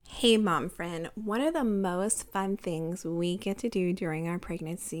Hey mom friend, one of the most fun things we get to do during our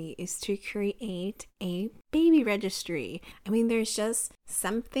pregnancy is to create a baby registry. I mean, there's just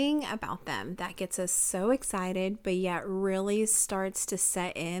something about them that gets us so excited, but yet really starts to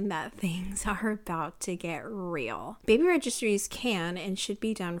set in that things are about to get real. Baby registries can and should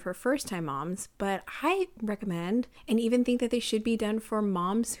be done for first-time moms, but I recommend and even think that they should be done for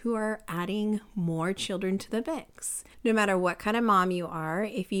moms who are adding more children to the mix. No matter what kind of mom you are,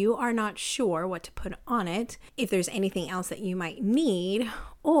 if you are not sure what to put on it, if there's anything else that you might need,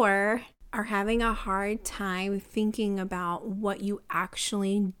 or are having a hard time thinking about what you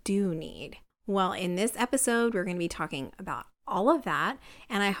actually do need. Well, in this episode, we're going to be talking about all of that,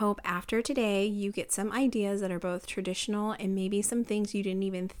 and I hope after today you get some ideas that are both traditional and maybe some things you didn't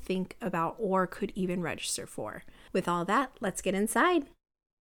even think about or could even register for. With all that, let's get inside.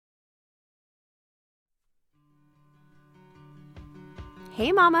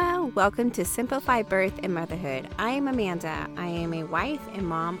 Hey mama, welcome to Simplified Birth and Motherhood. I am Amanda. I am a wife and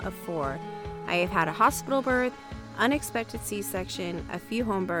mom of 4. I have had a hospital birth, unexpected C-section, a few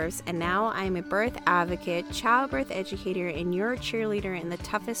home births, and now I am a birth advocate, childbirth educator, and your cheerleader in the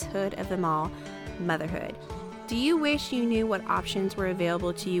toughest hood of them all, motherhood. Do you wish you knew what options were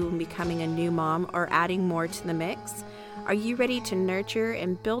available to you when becoming a new mom or adding more to the mix? Are you ready to nurture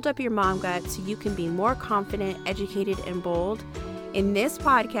and build up your mom gut so you can be more confident, educated, and bold? In this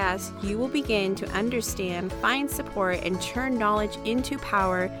podcast, you will begin to understand, find support, and turn knowledge into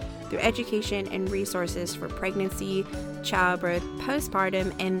power through education and resources for pregnancy, childbirth,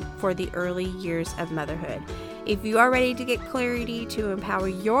 postpartum, and for the early years of motherhood. If you are ready to get clarity to empower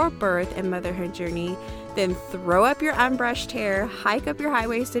your birth and motherhood journey, then throw up your unbrushed hair, hike up your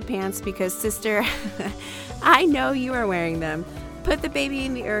high-waisted pants because, sister, I know you are wearing them. Put the baby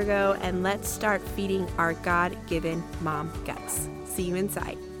in the ergo and let's start feeding our God-given mom guts. See you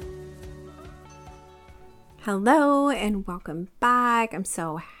inside. Hello and welcome back. I'm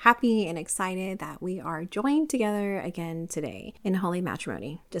so happy and excited that we are joined together again today in holy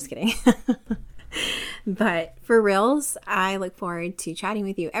matrimony. Just kidding. But for reals, I look forward to chatting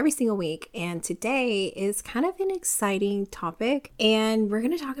with you every single week. And today is kind of an exciting topic, and we're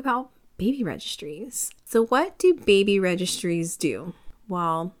going to talk about baby registries. So what do baby registries do?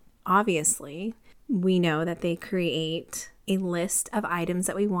 Well, obviously, we know that they create a list of items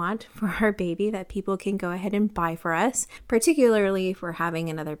that we want for our baby that people can go ahead and buy for us, particularly if we're having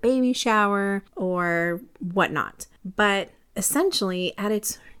another baby shower or whatnot. But essentially, at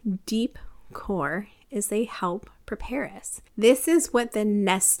its deep core, is they help prepare us. This is what the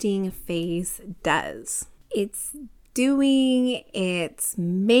nesting phase does. It's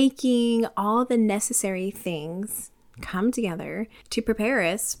making all the necessary things come together to prepare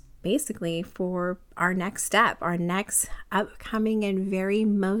us basically for our next step, our next upcoming and very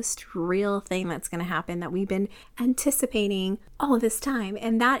most real thing that's going to happen that we've been anticipating all this time,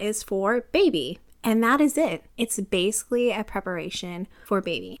 and that is for baby. And that is it. It's basically a preparation for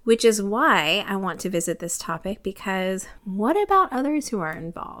baby, which is why I want to visit this topic, because what about others who are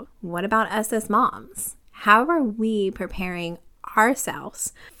involved? What about us as moms? How are we preparing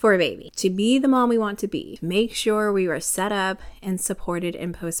ourselves for a baby, to be the mom we want to be, to make sure we are set up and supported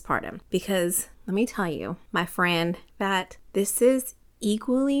in postpartum? Because let me tell you, my friend, that this is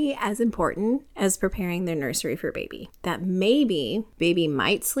equally as important as preparing their nursery for baby. That maybe baby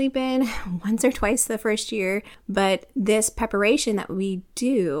might sleep in once or twice the first year, but this preparation that we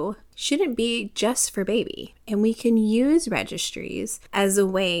do shouldn't be just for baby. And we can use registries as a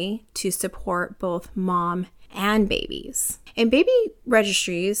way to support both mom and babies. And baby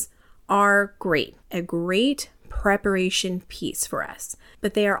registries are great, a great preparation piece for us.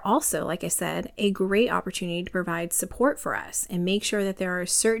 But they are also, like I said, a great opportunity to provide support for us and make sure that there are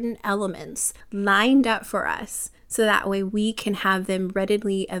certain elements lined up for us so that way we can have them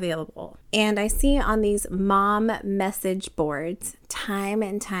readily available. And I see on these mom message boards time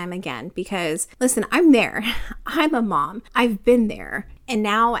and time again, because listen, I'm there. I'm a mom. I've been there. And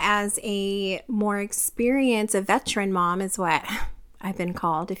now as a more experienced, a veteran mom is what I've been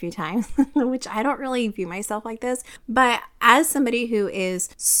called a few times, which I don't really view myself like this. But as somebody who is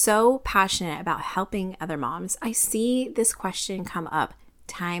so passionate about helping other moms, I see this question come up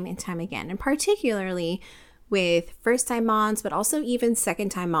time and time again, and particularly with first-time moms, but also even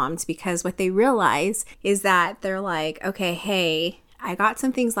second-time moms, because what they realize is that they're like, okay, hey, I got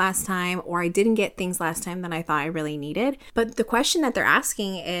some things last time, or I didn't get things last time that I thought I really needed. But the question that they're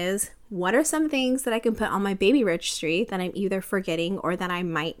asking is, what are some things that I can put on my baby registry that I'm either forgetting or that I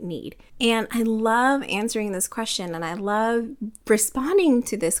might need? And I love answering this question, and I love responding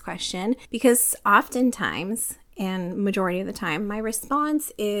to this question, because oftentimes and majority of the time, my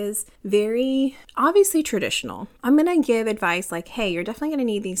response is very obviously traditional. I'm going to give advice like, hey, you're definitely going to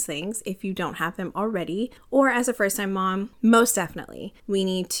need these things if you don't have them already. Or as a first-time mom, most definitely, we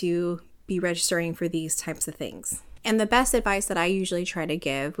need to be registering for these types of things. And the best advice that I usually try to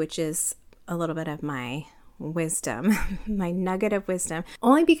give, which is a little bit of my wisdom, my nugget of wisdom,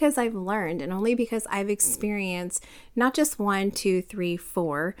 only because I've learned and only because I've experienced not just 1, 2, 3,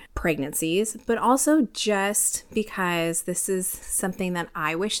 4 pregnancies, but also just because this is something that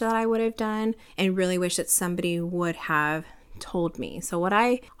I wish that I would have done and really wish that somebody would have told me. So what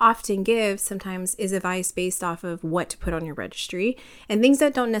I often give sometimes is advice based off of what to put on your registry, and things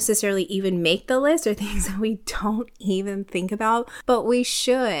that don't necessarily even make the list or things that we don't even think about, but we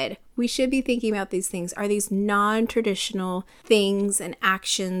should be thinking about these things. Are these non-traditional things and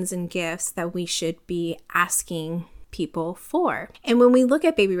actions and gifts that we should be asking people for? And when we look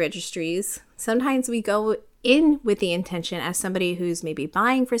at baby registries, sometimes we go in with the intention as somebody who's maybe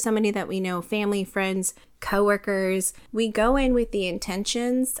buying for somebody that we know, family, friends, coworkers. We go in with the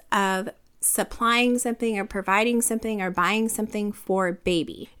intentions of supplying something or providing something or buying something for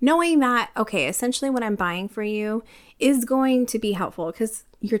baby, knowing that, okay, essentially what I'm buying for you is going to be helpful because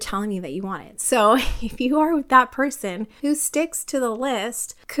you're telling me that you want it. So if you are that person who sticks to the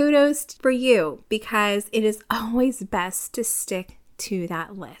list, kudos for you, because it is always best to stick to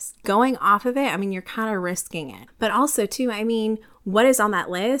that list. Going off of it, I mean, you're kind of risking it. But also too, I mean, what is on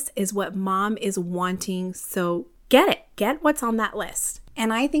that list is what mom is wanting. So get it. Get what's on that list.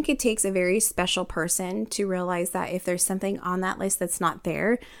 And I think it takes a very special person to realize that if there's something on that list that's not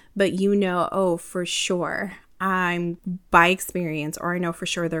there, but you know, oh, for sure, I'm by experience, or I know for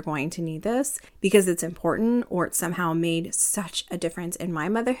sure they're going to need this because it's important, or it somehow made such a difference in my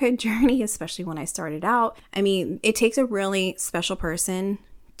motherhood journey, especially when I started out. I mean, it takes a really special person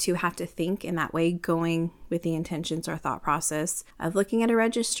to have to think in that way, going with the intentions or thought process of looking at a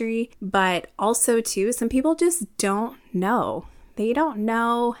registry. But also too, some people just don't know. They don't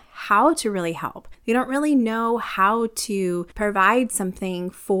know how to really help. They don't really know how to provide something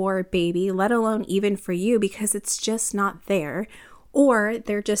for baby, let alone even for you, because it's just not there. Or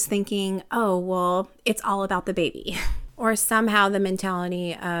they're just thinking, oh, well, it's all about the baby. Or somehow the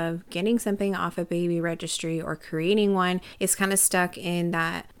mentality of getting something off a baby registry or creating one is kind of stuck in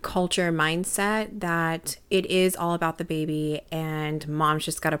that culture mindset that it is all about the baby and mom's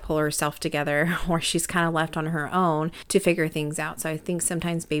just got to pull herself together, or she's kind of left on her own to figure things out. So I think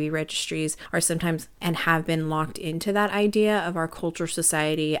sometimes baby registries are sometimes and have been locked into that idea of our culture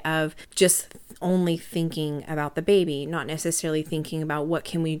society of just only thinking about the baby, not necessarily thinking about what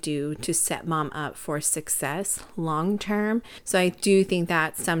can we do to set mom up for success long term. So I do think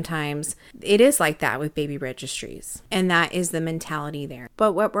that sometimes it is like that with baby registries, and that is the mentality there.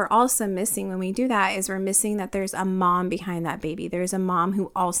 But what we're also missing when we do that is we're missing that there's a mom behind that baby. There's a mom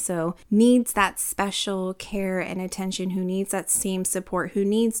who also needs that special care and attention, who needs that same support, who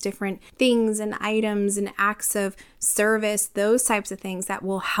needs different things and items and acts of service, those types of things that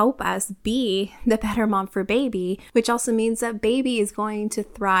will help us be the better mom for baby, which also means that baby is going to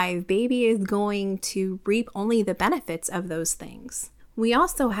thrive. Baby is going to reap only the benefits of those things. We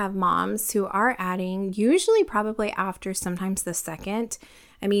also have moms who are adding, usually probably after sometimes the second.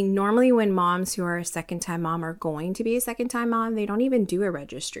 I mean, normally when moms who are a second-time mom are going to be a second-time mom, they don't even do a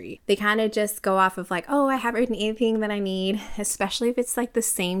registry. They kind of just go off of like, oh, I have anything that I need, especially if it's like the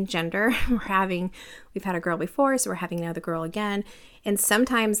same gender. We've had a girl before, so we're having another girl again. And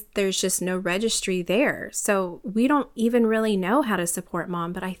sometimes there's just no registry there. So we don't even really know how to support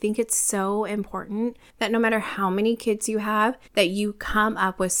mom. But I think it's so important that no matter how many kids you have, that you come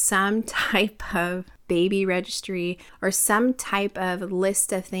up with some type of baby registry or some type of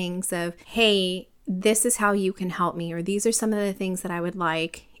list of things of, hey, this is how you can help me, or these are some of the things that I would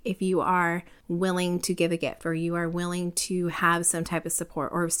like if you are willing to give a gift, or you are willing to have some type of support,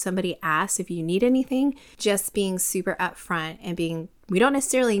 or if somebody asks if you need anything, just being super upfront and we don't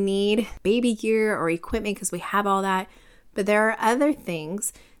necessarily need baby gear or equipment because we have all that, but there are other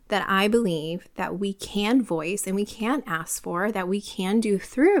things that I believe that we can voice and we can ask for, that we can do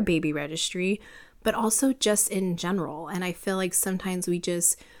through a baby registry, but also just in general. And I feel like sometimes we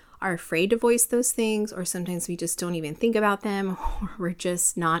just are afraid to voice those things, or sometimes we just don't even think about them, or we're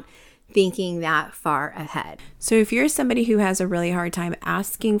just not thinking that far ahead. So if you're somebody who has a really hard time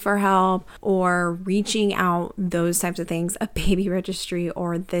asking for help or reaching out, those types of things, a baby registry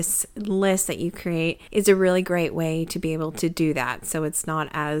or this list that you create is a really great way to be able to do that. So it's not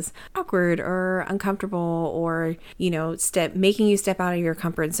as awkward or uncomfortable, or, making you step out of your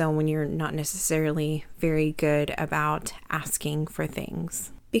comfort zone when you're not necessarily very good about asking for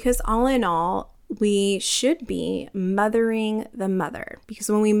things. Because all in all, we should be mothering the mother, because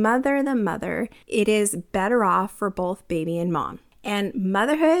when we mother the mother, it is better off for both baby and mom. And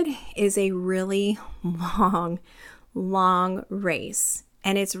motherhood is a really long race.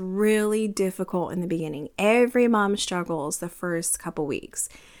 And it's really difficult in the beginning. Every mom struggles the first couple weeks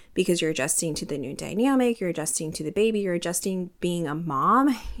because you're adjusting to the new dynamic, you're adjusting to the baby, you're adjusting being a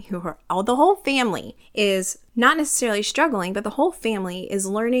mom. The whole family is not necessarily struggling, but the whole family is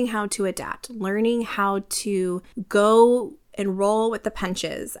learning how to adapt, learning how to go and roll with the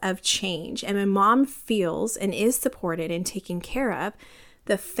punches of change. And when mom feels and is supported and taken care of,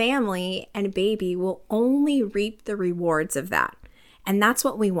 the family and baby will only reap the rewards of that. And that's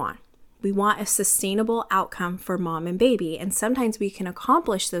what we want. We want a sustainable outcome for mom and baby. And sometimes we can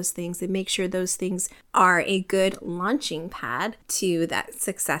accomplish those things and make sure those things are a good launching pad to that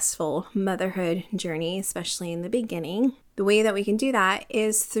successful motherhood journey, especially in the beginning. The way that we can do that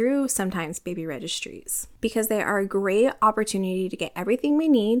is through sometimes baby registries, because they are a great opportunity to get everything we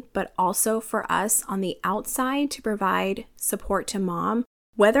need, but also for us on the outside to provide support to mom,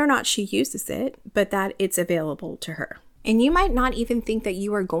 whether or not she uses it, but that it's available to her. And you might not even think that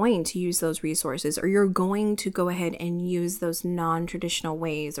you are going to use those resources, or you're going to go ahead and use those non-traditional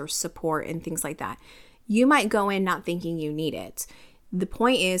ways or support and things like that. You might go in not thinking you need it. The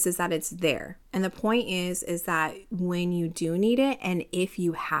point is that it's there. And the point is that when you do need it, and if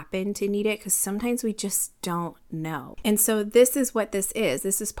you happen to need it, because sometimes we just don't know. And so this is what this is.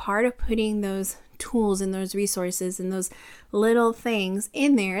 This is part of putting those tools and those resources and those little things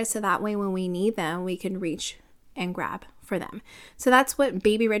in there, so that way when we need them, we can reach and grab for them. So that's what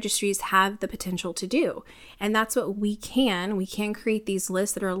baby registries have the potential to do. And that's what we can create these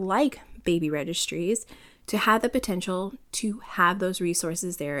lists that are like baby registries to have the potential to have those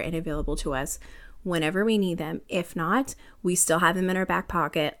resources there and available to us whenever we need them. If not, we still have them in our back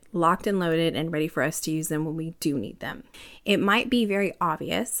pocket, locked and loaded and ready for us to use them when we do need them. It might be very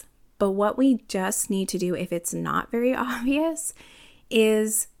obvious, but what we just need to do, if it's not very obvious,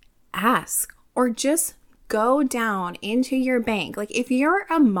 is ask, or just go down into your bank. Like if you're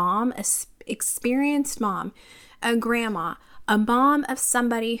a mom, an experienced mom, a grandma, a mom of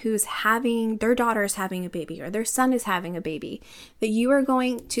somebody who's their daughter is having a baby or their son is having a baby, that you are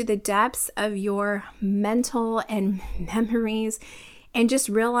going to the depths of your mental and memories and just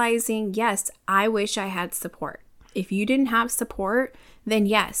realizing, yes, I wish I had support. If you didn't have support, then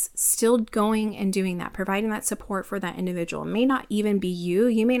yes, still going and doing that, providing that support for that individual. It may not even be you.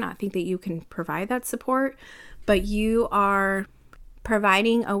 You may not think that you can provide that support, but you are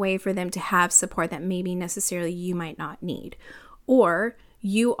providing a way for them to have support that maybe necessarily you might not need. Or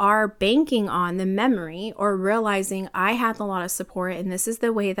you are banking on the memory or realizing I had a lot of support and this is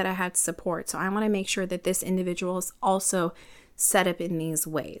the way that I had support. So I want to make sure that this individual is also set up in these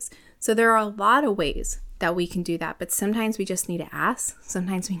ways. So there are a lot of ways that we can do that, but sometimes we just need to ask.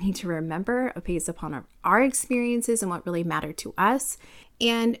 Sometimes we need to remember based upon our experiences and what really mattered to us.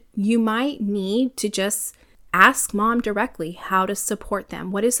 And you might need to just ask mom directly how to support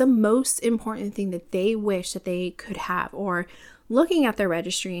them. What is the most important thing that they wish that they could have? Or looking at their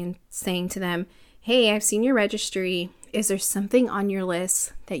registry and saying to them, hey, I've seen your registry. Is there something on your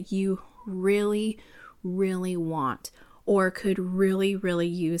list that you really, really want or could really, really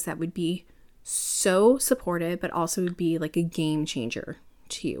use that would be so supportive, but also would be like a game changer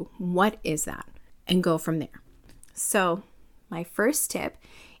to you? What is that? And go from there. So my first tip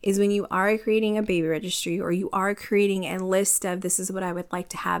is when you are creating a baby registry or you are creating a list of this is what I would like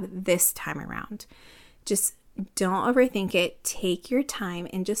to have this time around, just don't overthink it. Take your time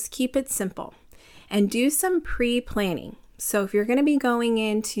and just keep it simple and do some pre-planning. So if you're going to be going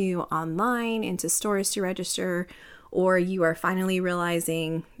into online, into stores to register, or you are finally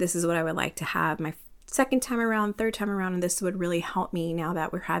realizing this is what I would like to have my second time around, third time around, and this would really help me now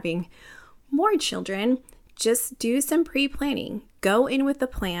that we're having more children, just do some pre-planning. Go in with a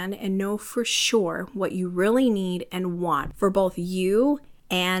plan and know for sure what you really need and want for both you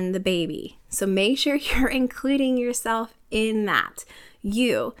and the baby. So make sure you're including yourself in that.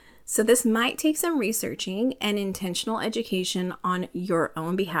 So this might take some researching and intentional education on your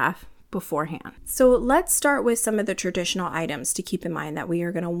own behalf beforehand. So let's start with some of the traditional items to keep in mind that we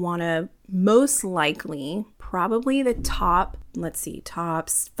are going to want to most likely, probably the top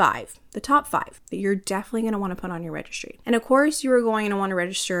five that you're definitely going to want to put on your registry. And of course, you are going to want to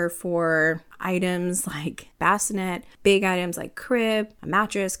register for items like bassinet, big items like crib, a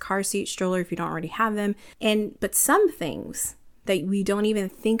mattress, car seat, stroller if you don't already have them. But some things that we don't even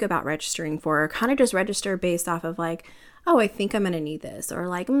think about registering for kind of just register based off of like, oh, I think I'm going to need this, or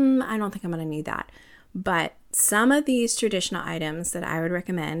like, I don't think I'm going to need that. But some of these traditional items that I would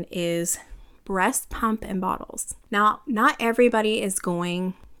recommend is breast pump and bottles. Now, not everybody is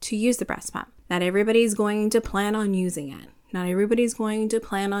going to use the breast pump. Not everybody's going to plan on using it. Not everybody's going to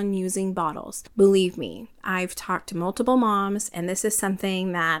plan on using bottles. Believe me, I've talked to multiple moms, and this is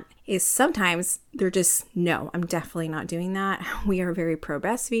something that is sometimes they're just, no, I'm definitely not doing that. We are very pro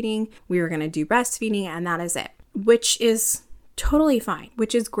breastfeeding. We are going to do breastfeeding, and that is it, which is totally fine,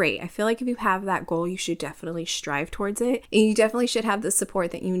 which is great. I feel like if you have that goal, you should definitely strive towards it. And you definitely should have the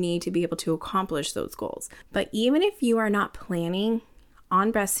support that you need to be able to accomplish those goals. But even if you are not planning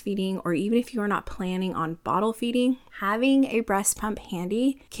on breastfeeding, or even if you are not planning on bottle feeding, having a breast pump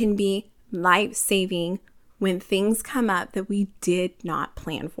handy can be life-saving when things come up that we did not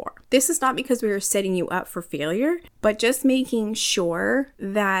plan for. This is not because we are setting you up for failure, but just making sure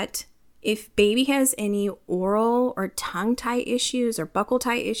that if baby has any oral or tongue tie issues or buccal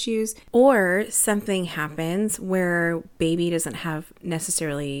tie issues, or something happens where baby doesn't have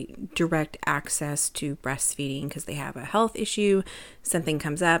necessarily direct access to breastfeeding because they have a health issue, something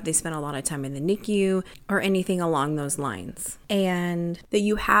comes up, they spend a lot of time in the NICU or anything along those lines, and that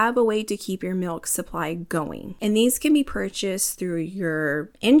you have a way to keep your milk supply going. And these can be purchased through your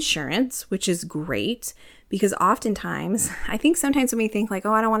insurance, which is great. Because oftentimes, I think sometimes when we think like,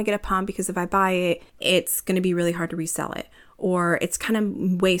 oh, I don't want to get a pump because if I buy it, it's going to be really hard to resell it, or it's kind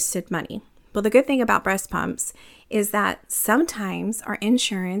of wasted money. But the good thing about breast pumps is that sometimes our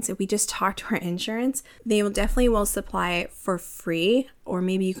insurance, if we just talk to our insurance, they will supply it for free, or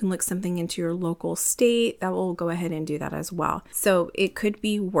maybe you can look something into your local state that will go ahead and do that as well. So it could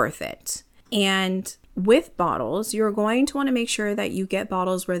be worth it. And with bottles, you're going to want to make sure that you get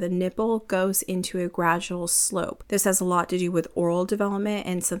bottles where the nipple goes into a gradual slope. This has a lot to do with oral development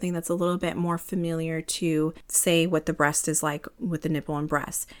and something that's a little bit more familiar to, say, what the breast is like with the nipple and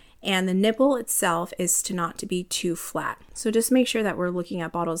breast. And the nipple itself is not to be too flat. So just make sure that we're looking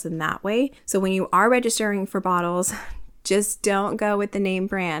at bottles in that way. So when you are registering for bottles, just don't go with the name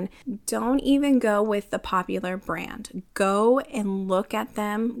brand. Don't even go with the popular brand. Go and look at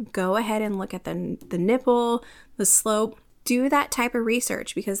them. Go ahead and look at the nipple, the slope. Do that type of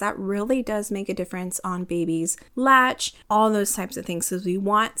research because that really does make a difference on baby's latch, all those types of things. So we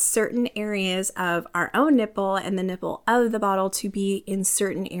want certain areas of our own nipple and the nipple of the bottle to be in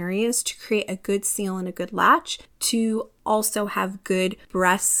certain areas to create a good seal and a good latch, to also have good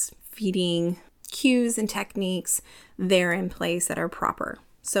breastfeeding cues and techniques there in place that are proper.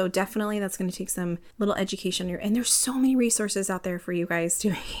 So definitely that's going to take some little education here. And there's so many resources out there for you guys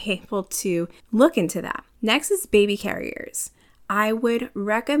to be able to look into that. Next is baby carriers. I would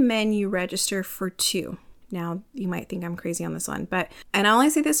recommend you register for 2. Now, you might think I'm crazy on this one, and I only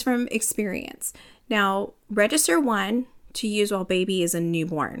say this from experience. Now, register 1 to use while baby is a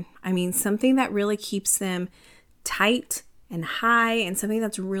newborn. I mean, something that really keeps them tight and high, and something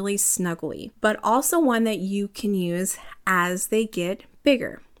that's really snuggly, but also one that you can use as they get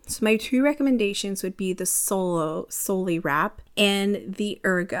bigger. So my 2 recommendations would be the Soli wrap and the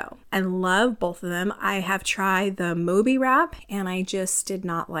Ergo. I love both of them. I have tried the Moby wrap and I just did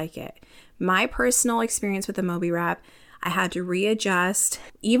not like it. My personal experience with the Moby wrap, I had to readjust.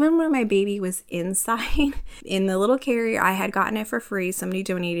 Even when my baby was inside in the little carrier, I had gotten it for free. Somebody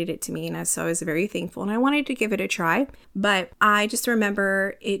donated it to me, and so I was very thankful, and I wanted to give it a try. But I just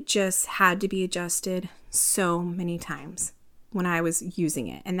remember it just had to be adjusted so many times when I was using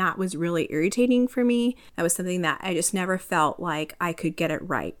it, and that was really irritating for me. That was something that I just never felt like I could get it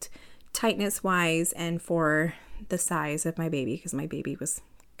right, tightness-wise, and for the size of my baby, because my baby was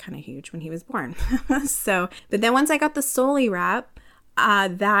kind of huge when he was born. But then once I got the Soli wrap,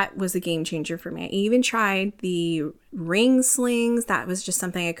 that was a game changer for me. I even tried the ring slings. That was just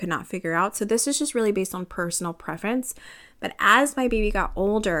something I could not figure out. So this is just really based on personal preference. But as my baby got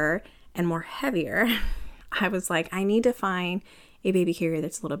older and more heavier, I was like, I need to find a baby carrier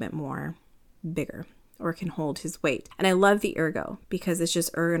that's a little bit more bigger or can hold his weight. And I love the Ergo because it's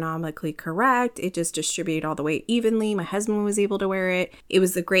just ergonomically correct. It just distributed all the weight evenly. My husband was able to wear it. It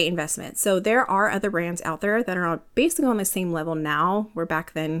was a great investment. So there are other brands out there that are basically on the same level now, where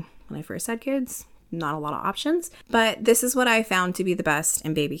back then when I first had kids, not a lot of options. But this is what I found to be the best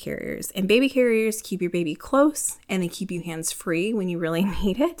in baby carriers. And baby carriers keep your baby close and they keep you hands-free when you really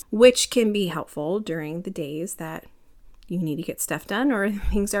need it, which can be helpful during the days that you need to get stuff done or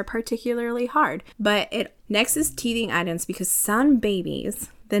things are particularly hard. But next is teething items, because some babies,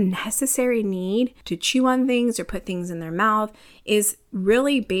 the necessary need to chew on things or put things in their mouth is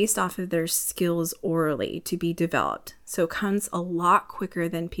really based off of their skills orally to be developed. So it comes a lot quicker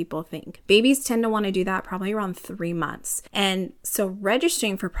than people think. Babies tend to want to do that probably around 3 months. And so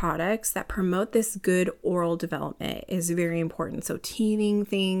registering for products that promote this good oral development is very important. So teething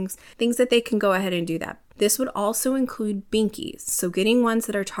things that they can go ahead and do that. This would also include binkies, so getting ones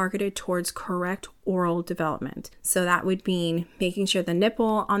that are targeted towards correct oral development. So that would mean making sure the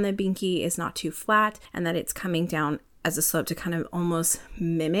nipple on the binky is not too flat and that it's coming down as a slope to kind of almost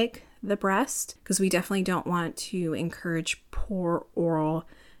mimic the breast, because we definitely don't want to encourage poor oral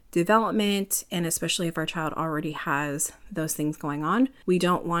development, and especially if our child already has those things going on. We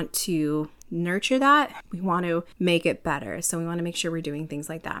don't want to nurture that. We want to make it better. So we want to make sure we're doing things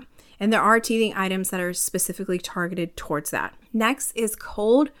like that. And there are teething items that are specifically targeted towards that. Next is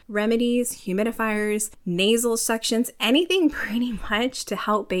cold remedies, humidifiers, nasal suctions, anything pretty much to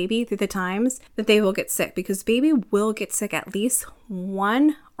help baby through the times that they will get sick, because baby will get sick at least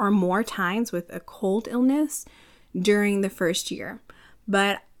one or more times with a cold illness during the first year.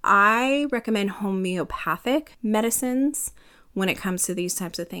 But I recommend homeopathic medicines when it comes to these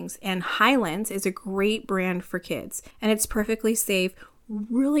types of things. And Highlands is a great brand for kids, and it's perfectly safe,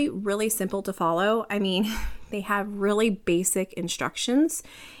 really, really simple to follow. I mean, they have really basic instructions,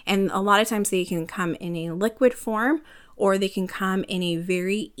 and a lot of times they can come in a liquid form, or they can come in a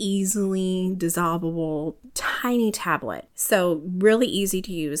very easily dissolvable tiny tablet. So really easy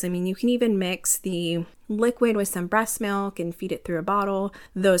to use. I mean, you can even mix the liquid with some breast milk and feed it through a bottle,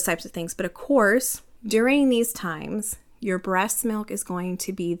 those types of things. But of course, during these times, your breast milk is going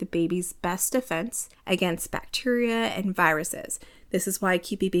to be the baby's best defense against bacteria and viruses. This is why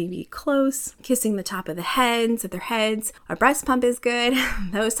keep a baby close, kissing the top of the heads, of their heads. A breast pump is good,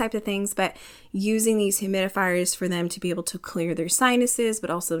 those types of things. But using these humidifiers for them to be able to clear their sinuses, but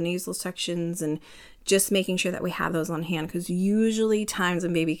also nasal suctions, and just making sure that we have those on hand, because usually times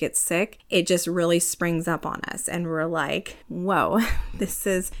when baby gets sick, it just really springs up on us and we're like, whoa,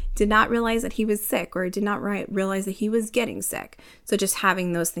 did not realize that he was sick, or did not realize that he was getting sick. So just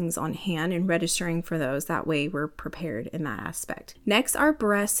having those things on hand and registering for those, that way we're prepared in that aspect. Next are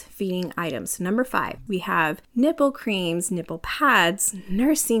breastfeeding items. Number 5, we have nipple creams, nipple pads,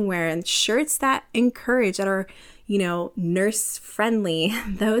 nursing wear, and shirts that encourage, that are nurse friendly.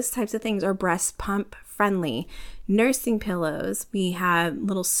 Those types of things are breast pump friendly. Nursing pillows. We have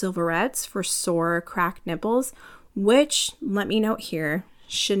little silverettes for sore, cracked nipples, which, let me note here,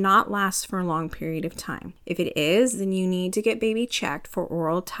 should not last for a long period of time. If it is, then you need to get baby checked for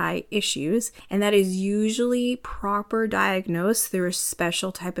oral tie issues, and that is usually proper diagnosed through a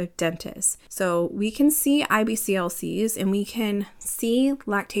special type of dentist. So we can see IBCLCs and we can see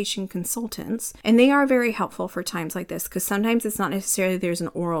lactation consultants, and they are very helpful for times like this, because sometimes it's not necessarily there's an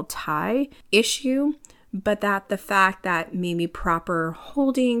oral tie issue, but that the fact that maybe proper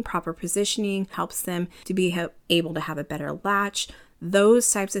holding, proper positioning helps them to be able to have a better latch. Those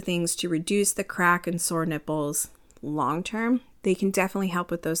types of things to reduce the crack and sore nipples long term, they can definitely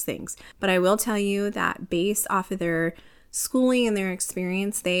help with those things. But I will tell you that based off of their schooling and their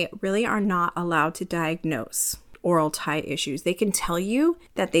experience, they really are not allowed to diagnose oral tie issues. They can tell you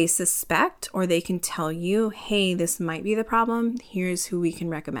that they suspect, or they can tell you, hey, this might be the problem. Here's who we can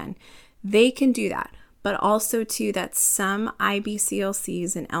recommend. They can do that. But also too, that some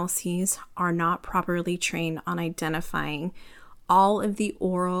IBCLCs and LCs are not properly trained on identifying all of the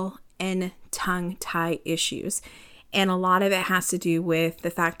oral and tongue tie issues. And a lot of it has to do with the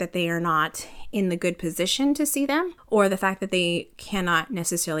fact that they are not in the good position to see them, or the fact that they cannot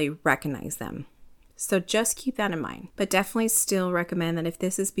necessarily recognize them. So just keep that in mind. But definitely still recommend that if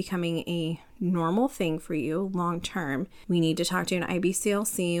this is becoming a normal thing for you long term, we need to talk to an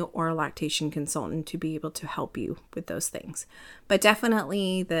IBCLC or a lactation consultant to be able to help you with those things. But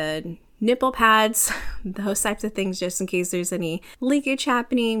definitely the nipple pads, those types of things, just in case there's any leakage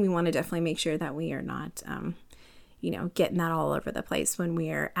happening, we want to definitely make sure that we are not getting that all over the place when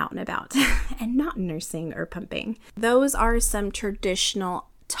we are out and about and not nursing or pumping. Those are some traditional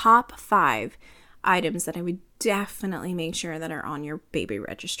top 5 items that I would definitely make sure that are on your baby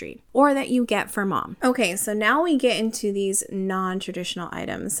registry, or that you get for mom. Okay, so now we get into these non-traditional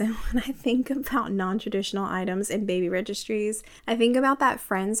items. And when I think about non-traditional items in baby registries, I think about that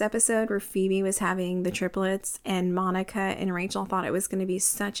Friends episode where Phoebe was having the triplets, and Monica and Rachel thought it was going to be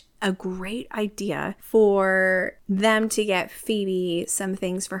such a great idea for them to get Phoebe some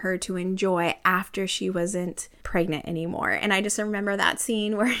things for her to enjoy after she wasn't pregnant anymore. And I just remember that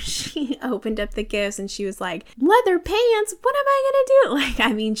scene where she opened up the gifts and she was like, leather pants, what am I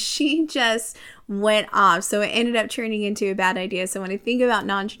gonna do? She just went off. So it ended up turning into a bad idea. So when I think about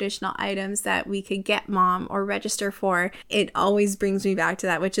non-traditional items that we could get mom or register for, it always brings me back to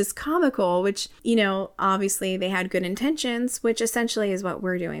that, which is comical, which, obviously they had good intentions, which essentially is what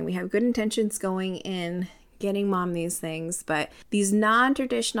we're doing. We have good intentions going in, getting mom these things, but these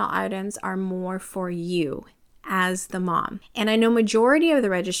non-traditional items are more for you as the mom. And I know majority of the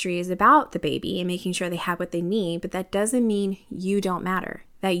registry is about the baby and making sure they have what they need, but that doesn't mean you don't matter,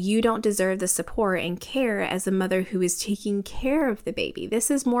 that you don't deserve the support and care as a mother who is taking care of the baby.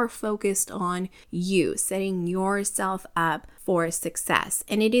 This is more focused on you, setting yourself up for success.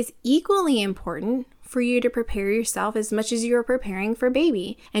 And it is equally important for you to prepare yourself as much as you're preparing for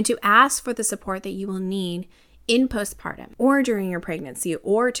baby and to ask for the support that you will need in postpartum or during your pregnancy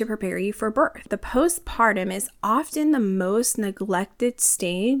or to prepare you for birth. The postpartum is often the most neglected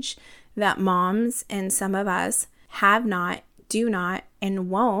stage that moms and some of us have not, do not, and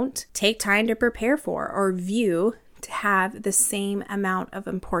won't take time to prepare for or view to have the same amount of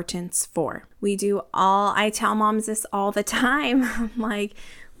importance for. I tell moms this all the time. I'm like,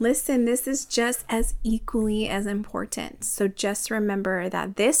 listen, this is just as equally as important. So just remember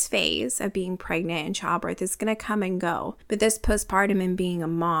that this phase of being pregnant and childbirth is going to come and go. But this postpartum and being a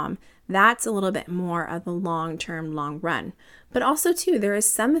mom, that's a little bit more of the long-term, long run. But also too, there are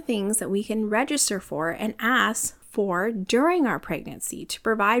some things that we can register for and ask for during our pregnancy to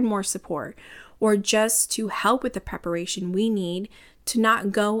provide more support or just to help with the preparation we need to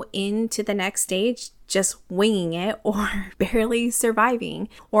not go into the next stage just winging it or barely surviving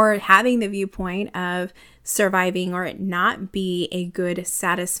or having the viewpoint of surviving or it not be a good,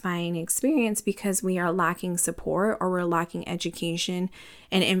 satisfying experience because we are lacking support or we're lacking education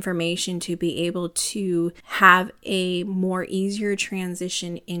and information to be able to have a more easier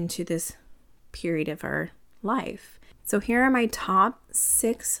transition into this period of our life. So here are my top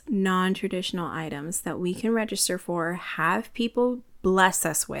 6 non-traditional items that we can register for, have people bless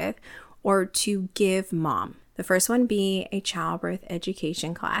us with, or to give mom. The first one being a childbirth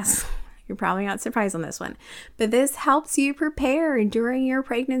education class. You're probably not surprised on this one, but this helps you prepare during your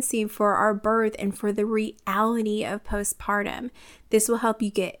pregnancy for our birth and for the reality of postpartum. This will help you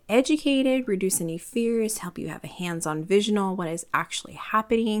get educated, reduce any fears, help you have a hands-on vision on what is actually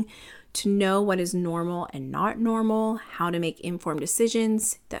happening, to know what is normal and not normal, how to make informed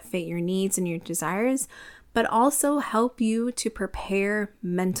decisions that fit your needs and your desires, but also help you to prepare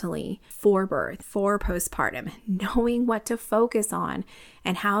mentally for birth, for postpartum, knowing what to focus on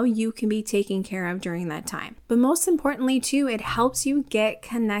and how you can be taken care of during that time. But most importantly too, it helps you get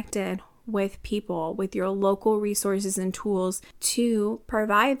connected with people, with your local resources and tools to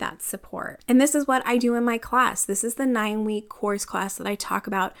provide that support. And this is what I do in my class. This is the 9-week course class that I talk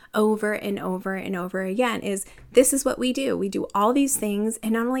about over and over and over again, is this is what we do. We do all these things.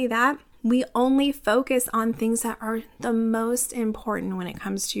 And not only that, we only focus on things that are the most important when it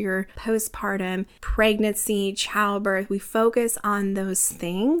comes to your postpartum, pregnancy, childbirth. We focus on those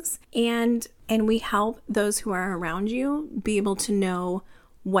things and we help those who are around you be able to know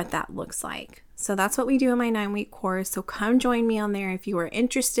what that looks like. So that's what we do in my 9-week course. So come join me on there if you are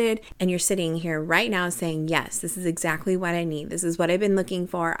interested and you're sitting here right now saying, yes, this is exactly what I need. This is what I've been looking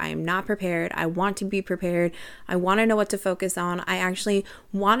for. I am not prepared. I want to be prepared. I want to know what to focus on. I actually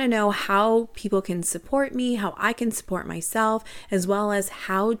want to know how people can support me, how I can support myself, as well as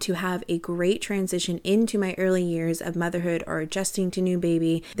how to have a great transition into my early years of motherhood or adjusting to new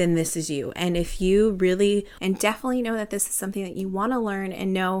baby. Then this is you. And if you really and definitely know that this is something that you want to learn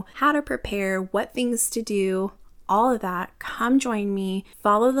and know how to prepare, what things to do, all of that, come join me.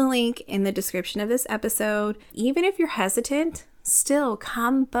 Follow the link in the description of this episode. Even if you're hesitant, still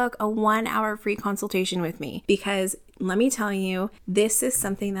come book a 1-hour free consultation with me, because let me tell you, this is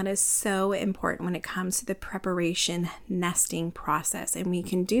something that is so important when it comes to the preparation nesting process. And we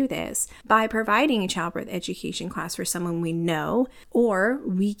can do this by providing a childbirth education class for someone we know, or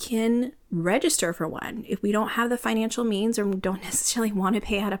we can register for one. If we don't have the financial means or don't necessarily want to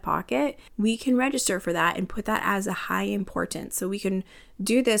pay out of pocket, we can register for that and put that as a high importance. So we can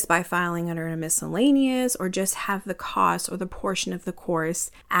do this by filing under a miscellaneous or just have the cost or the portion of the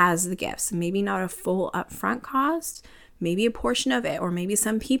course as the gifts. Maybe not a full upfront cost, maybe a portion of it, or maybe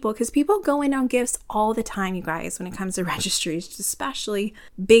some people, because people go in on gifts all the time, you guys, when it comes to registries, especially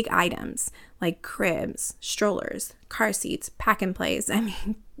big items like cribs, strollers, car seats, pack and plays.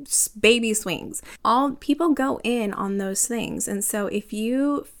 Baby swings. All people go in on those things. And so if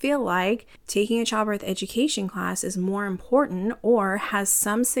you feel like taking a childbirth education class is more important or has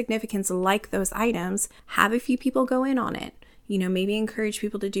some significance like those items, have a few people go in on it. Maybe encourage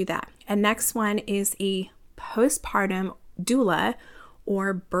people to do that. And next one is a postpartum doula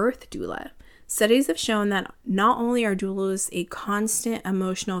or birth doula. Studies have shown that not only are doulas a constant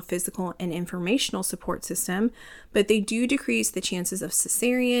emotional, physical, and informational support system, but they do decrease the chances of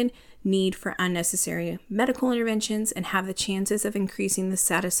cesarean, need for unnecessary medical interventions, and have the chances of increasing the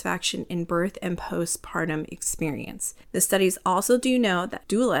satisfaction in birth and postpartum experience. The studies also do know that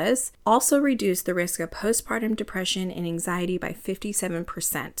doulas also reduce the risk of postpartum depression and anxiety by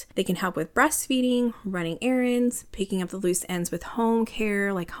 57%. They can help with breastfeeding, running errands, picking up the loose ends with home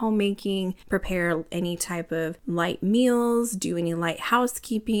care like homemaking, prepare any type of light meals, do any light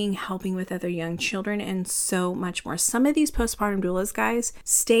housekeeping, helping with other young children, and so much more. Some of these postpartum doulas, guys,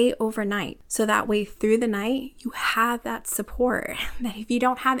 stay overnight. So that way through the night, you have that support. That if you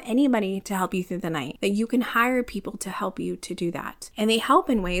don't have anybody to help you through the night, that you can hire people to help you to do that. And they help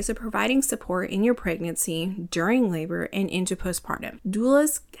in ways of providing support in your pregnancy, during labor, and into postpartum.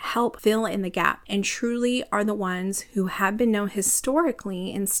 Doulas help fill in the gap and truly are the ones who have been known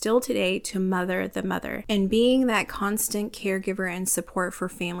historically and still today to mother the mother and being that constant caregiver and support for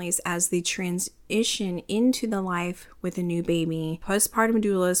families as they transition into the life with a new baby. Postpartum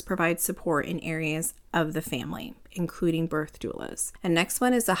doulas provide support in areas of the family, including birth doulas. And next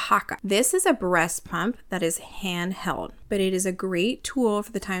one is a Haka. This is a breast pump that is handheld, but it is a great tool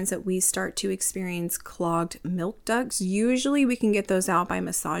for the times that we start to experience clogged milk ducts. Usually we can get those out by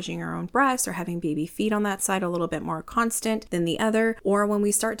massaging our own breasts or having baby feed on that side a little bit more constant than the other, or when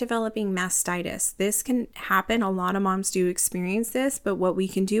we start developing mastitis. This can happen. A lot of moms do experience this, but what we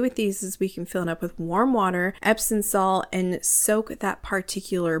can do with these is we can fill it up with warm water, Epsom salt, and soak that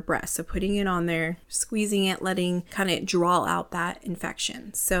particular breast. So putting it on there, squeezing it, letting kind of draw out that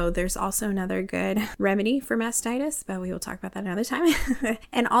infection. So there's also another good remedy for mastitis, but we will talk about that another time.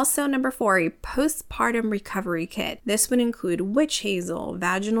 And also number 4, a postpartum recovery kit. This would include witch hazel,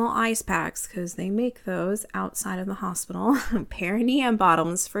 vaginal ice packs, because they make those outside of the hospital, perineum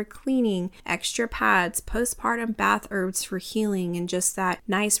bottoms for cleaning, extra pads, postpartum bath herbs for healing and just that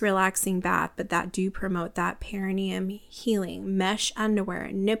nice relaxing bath, but that do promote that perineum healing, mesh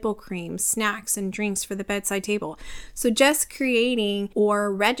underwear, nipple cream, snacks and drinks for the bedside table. So just creating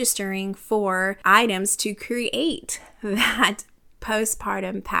or registering for items to create that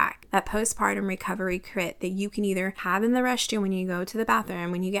postpartum pack, that postpartum recovery kit that you can either have in the restroom when you go to the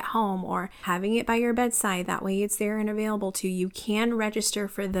bathroom, when you get home, or having it by your bedside. That way it's there and available to you. You can register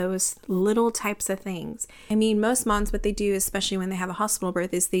for those little types of things. I mean, most moms, what they do, especially when they have a hospital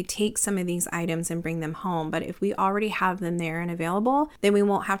birth, is they take some of these items and bring them home. But if we already have them there and available, then we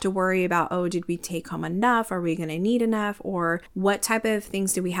won't have to worry about, oh, did we take home enough? Are we going to need enough? Or what type of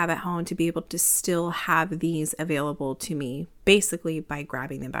things do we have at home to be able to still have these available to me? Basically by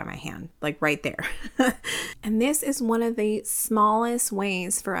grabbing them by my hand, like right there. And this is one of the smallest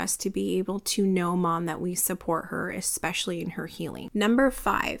ways for us to be able to know mom that we support her, especially in her healing. Number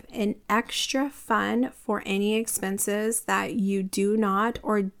 5, an extra fund for any expenses that you do not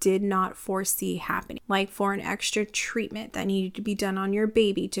or did not foresee happening, like for an extra treatment that needed to be done on your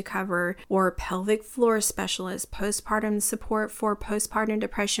baby to cover, or pelvic floor specialist, postpartum support for postpartum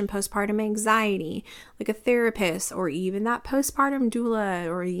depression, postpartum anxiety, like a therapist, or even that postpartum doula,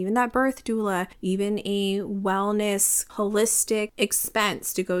 or even that birth doula, even a wellness holistic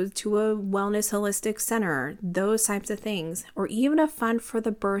expense to go to a wellness holistic center, those types of things, or even a fund for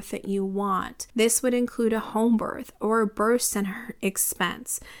the birth that you want. This would include a home birth or a birth center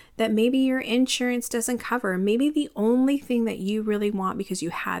expense that maybe your insurance doesn't cover. Maybe the only thing that you really want, because you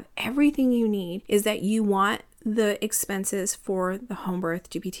have everything you need, is that you want the expenses for the home birth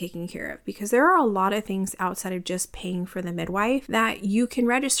to be taken care of, because there are a lot of things outside of just paying for the midwife that you can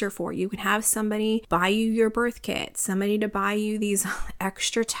register for. You can have somebody buy you your birth kit, somebody to buy you these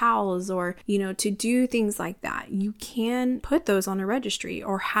extra towels, or to do things like that. You can put those on a registry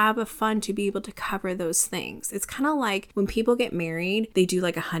or have a fund to be able to cover those things. It's kind of like when people get married, they do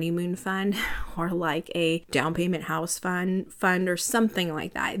like a honeymoon fund or like a down payment house fund or something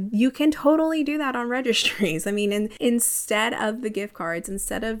like that. You can totally do that on registries. I mean, instead of the gift cards,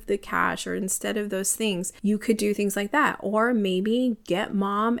 instead of the cash, or instead of those things, you could do things like that. Or maybe get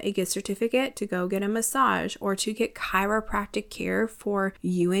mom a gift certificate to go get a massage, or to get chiropractic care for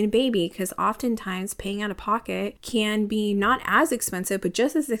you and baby, because oftentimes paying out of pocket can be not as expensive, but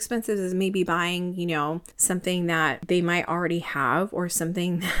just as expensive as maybe buying, something that they might already have, or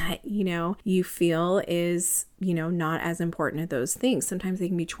something that, you feel is not as important as those things. Sometimes they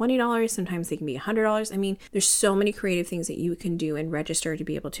can be $20, sometimes they can be $100. I mean, there's so many creative things that you can do and register to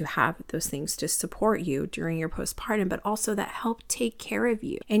be able to have those things to support you during your postpartum, but also that help take care of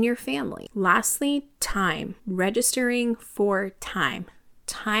you and your family. Lastly, time. Registering for time.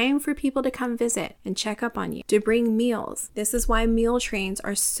 time for people to come visit and check up on you, to bring meals. This is why meal trains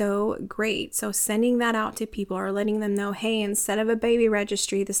are so great. So sending that out to people or letting them know, hey, instead of a baby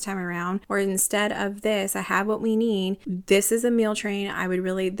registry this time around, or instead of this, I have what we need. This is a meal train.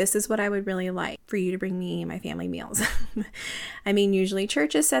 This is what I would really like for you to bring me and my family meals. I mean, usually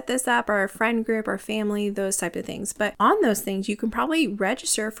churches set this up, or a friend group or family, those type of things. But on those things, you can probably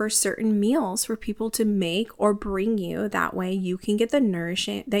register for certain meals for people to make or bring you. That way you can get the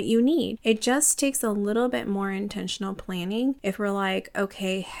nourishment that you need. It just takes a little bit more intentional planning. If we're like,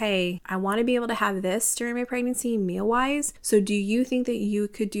 okay, hey, I want to be able to have this during my pregnancy meal-wise. So do you think that you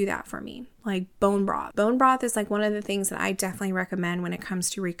could do that for me? Like bone broth. Bone broth is like one of the things that I definitely recommend when it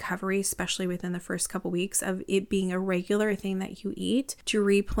comes to recovery, especially within the first couple weeks of it being a regular thing that you eat to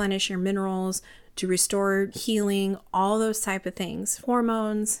replenish your minerals, to restore healing, all those type of things,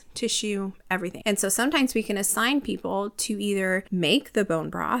 hormones, tissue, everything. And so sometimes we can assign people to either make the bone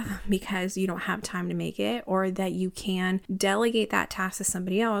broth because you don't have time to make it, or that you can delegate that task to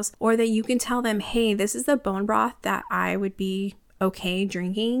somebody else, or that you can tell them, hey, this is the bone broth that I would be okay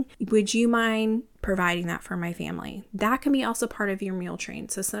drinking. Would you mind providing that for my family? That can be also part of your meal train.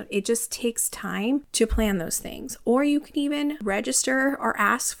 So it just takes time to plan those things. Or you can even register or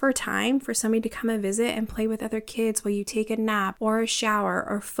ask for time for somebody to come and visit and play with other kids while you take a nap or a shower,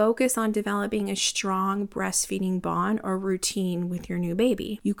 or focus on developing a strong breastfeeding bond or routine with your new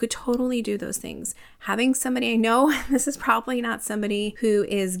baby. You could totally do those things. Having somebody, I know this is probably not somebody who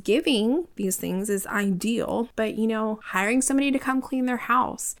is giving these things is ideal, but hiring somebody to come clean their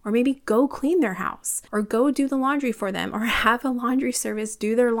house, or maybe go clean their house, or go do the laundry for them, or have a laundry service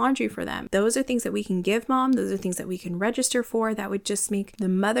do their laundry for them. Those are things that we can give mom. Those are things that we can register for that would just make the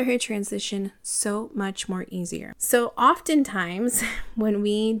motherhood transition so much more easier. So oftentimes when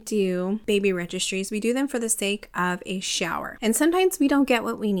we do baby registries, we do them for the sake of a shower. And sometimes we don't get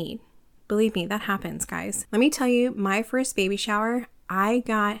what we need. Believe me, that happens, guys. Let me tell you, my first baby shower, I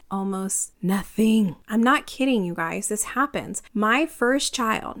got almost nothing. I'm not kidding, you guys. This happens. My first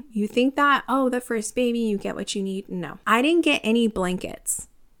child, you think that, the first baby, you get what you need. No, I didn't get any blankets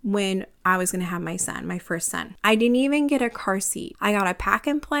when I was going to have my first son. I didn't even get a car seat. I got a pack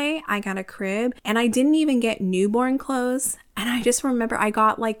and play, I got a crib, and I didn't even get newborn clothes. And I just remember I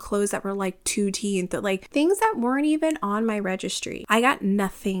got like clothes that were like 2T, like things that weren't even on my registry. I got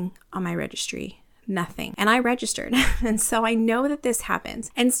nothing on my registry. Nothing. And I registered. And so I know that this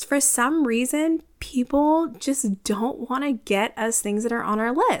happens. And for some reason, people just don't want to get us things that are on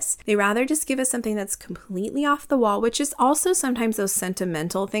our list. They rather just give us something that's completely off the wall, which is also sometimes those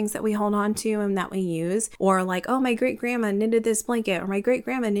sentimental things that we hold on to and that we use. Or like, oh, my great grandma knitted this blanket, or my great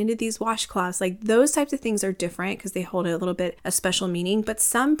grandma knitted these washcloths. Like those types of things are different because they hold a little bit of special meaning. But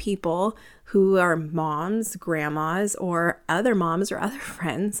some people who are moms, grandmas, or other moms or other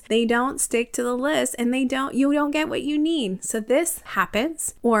friends, they don't stick to the list, and you don't get what you need. So this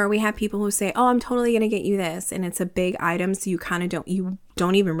happens. Or we have people who say, oh, I'm totally going to get you this, and it's a big item, so you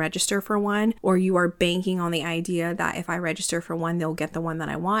don't even register for one, or you are banking on the idea that if I register for one, they'll get the one that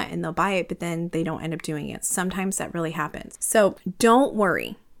I want and they'll buy it, but then they don't end up doing it. Sometimes that really happens. So don't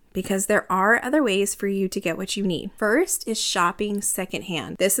worry, because there are other ways for you to get what you need. First is shopping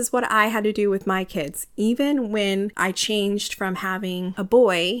secondhand. This is what I had to do with my kids. Even when I changed from having a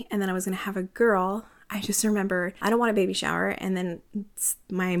boy and then I was going to have a girl, I just remember I don't want a baby shower. And then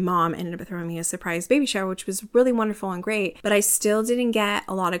my mom ended up throwing me a surprise baby shower, which was really wonderful and great. But I still didn't get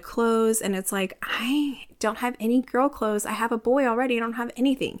a lot of clothes. And it's like, I don't have any girl clothes. I have a boy already. I don't have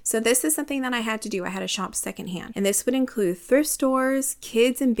anything. So this is something that I had to do. I had to shop secondhand. And this would include thrift stores,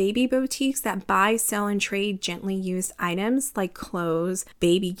 kids and baby boutiques that buy, sell, and trade gently used items like clothes,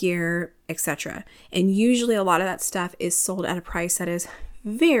 baby gear, etc. And usually a lot of that stuff is sold at a price that is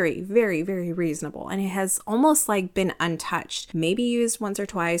very, very, very reasonable. And it has almost like been untouched. Maybe used once or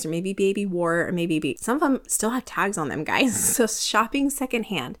twice, or maybe baby wore, or maybe some of them still have tags on them, guys. So shopping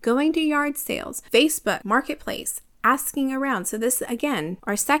secondhand, going to yard sales, Facebook, Marketplace, asking around. So this, again,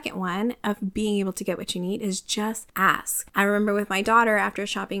 our second one of being able to get what you need is just ask. I remember with my daughter, after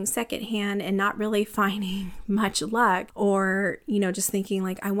shopping secondhand and not really finding much luck, or, just thinking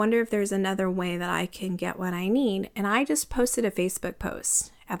like, I wonder if there's another way that I can get what I need. And I just posted a Facebook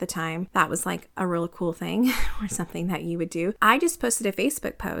post. At the time, that was like a really cool thing, or something that you would do. I just posted a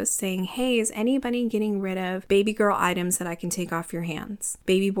Facebook post saying, hey, is anybody getting rid of baby girl items that I can take off your hands?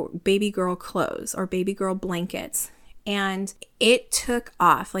 Baby girl clothes or baby girl blankets. And it took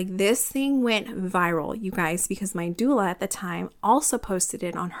off. Like, this thing went viral, you guys, because my doula at the time also posted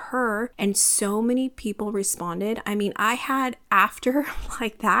it on her, and so many people responded. I mean, I had, after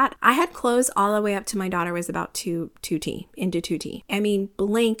like that, I had clothes all the way up to my daughter was about 2T, into 2T. I mean,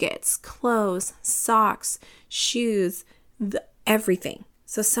 blankets, clothes, socks, shoes, everything.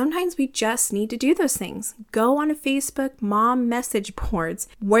 So sometimes we just need to do those things. Go on a Facebook mom message boards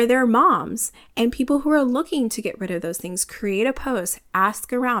where there are moms and people who are looking to get rid of those things. Create a post,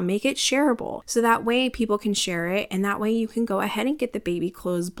 ask around, make it shareable. So that way people can share it, and that way you can go ahead and get the baby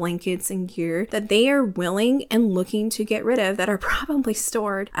clothes, blankets, and gear that they are willing and looking to get rid of that are probably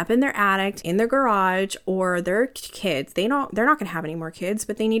stored up in their attic, in their garage, or their kids. They're not going to have any more kids,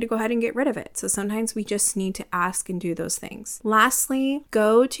 but they need to go ahead and get rid of it. So sometimes we just need to ask and do those things. Lastly,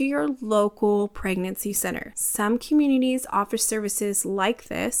 go to your local pregnancy center. Some communities offer services like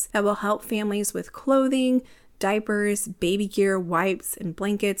this that will help families with clothing, diapers, baby gear, wipes, and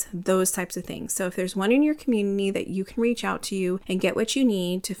blankets, those types of things. So if there's one in your community that you can reach out to and get what you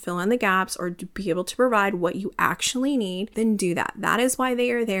need to fill in the gaps or to be able to provide what you actually need, then do that. That is why they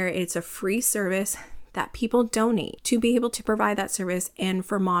are there. It's a free service that people donate to be able to provide that service and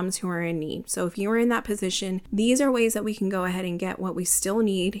for moms who are in need. So if you are in that position, these are ways that we can go ahead and get what we still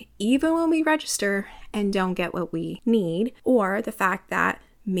need, even when we register and don't get what we need, or the fact that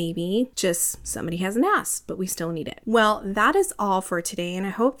maybe just somebody hasn't asked, but we still need it. Well, that is all for today, and I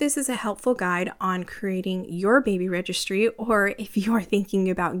hope this is a helpful guide on creating your baby registry, or if you are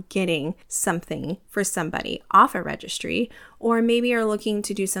thinking about getting something for somebody off a registry, or maybe are looking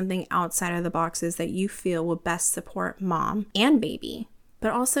to do something outside of the boxes that you feel will best support mom and baby,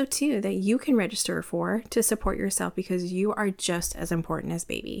 but also too that you can register for to support yourself, because you are just as important as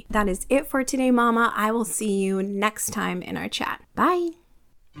baby. That is it for today, mama. I will see you next time in our chat. Bye.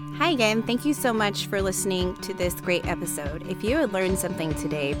 Hi again. Thank you so much for listening to this great episode. If you had learned something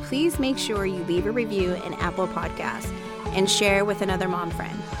today, please make sure you leave a review in Apple Podcasts and share with another mom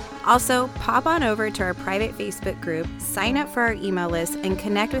friend. Also, pop on over to our private Facebook group, sign up for our email list, and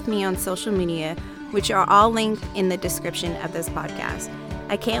connect with me on social media, which are all linked in the description of this podcast.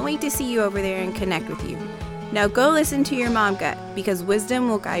 I can't wait to see you over there and connect with you. Now go listen to your mom gut, because wisdom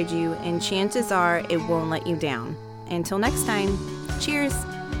will guide you, and chances are it won't let you down. Until next time, cheers.